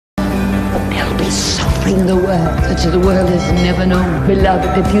seen the world such as the world has never known. Beloved,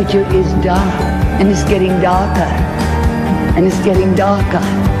 the future is dark, and it's getting darker, and it's getting darker.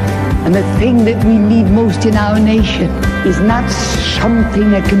 And the thing that we need most in our nation is not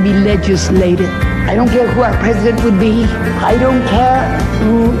something that can be legislated. I don't care who our president would be. I don't care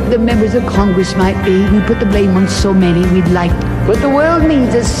who the members of Congress might be. We put the blame on so many we'd like. What the world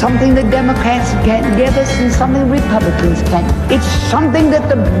needs is something that Democrats can't give us and something Republicans can't. It's something that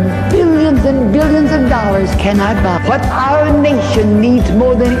the billions and billions of dollars cannot buy. What our nation needs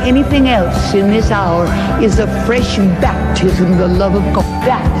more than anything else in this hour is a fresh baptism of the love of God.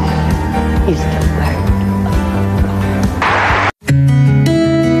 That is the word.